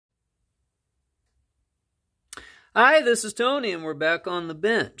Hi, this is Tony, and we're back on the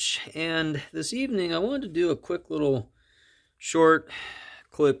bench. And this evening, I wanted to do a quick little short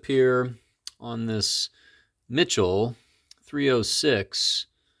clip here on this Mitchell 306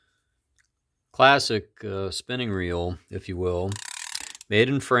 classic spinning reel, if you will, made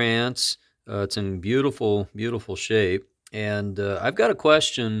in France. It's in beautiful, beautiful shape. And I've got a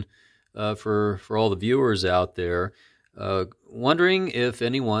question for all the viewers out there, wondering if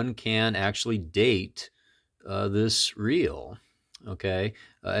anyone can actually date this reel. Okay,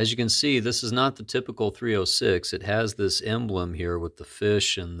 as you can see, this is not the typical 306. It has this emblem here with the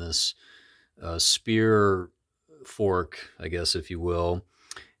fish and this spear fork, I guess, if you will.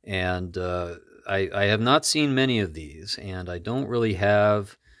 And I have not seen many of these, and I don't really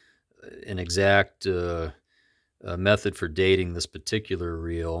have an exact method for dating this particular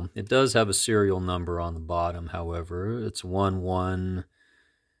reel. It does have a serial number on the bottom, however. It's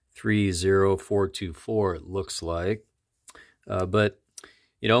 1130424, it looks like. But,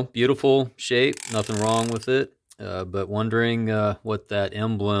 you know, beautiful shape, nothing wrong with it. But wondering what that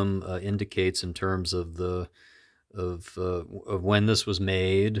emblem indicates in terms of the of when this was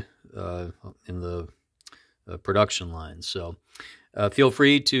made in the production line. So feel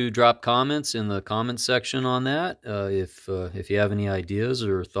free to drop comments in the comments section on that if you have any ideas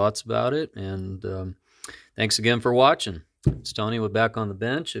or thoughts about it. And thanks again for watching. It's Tony with Back on the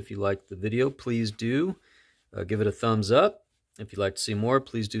Bench. If you liked the video, please do give it a thumbs up. If you'd like to see more,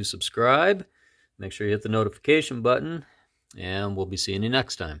 please do subscribe. Make sure you hit the notification button, and we'll be seeing you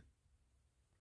next time.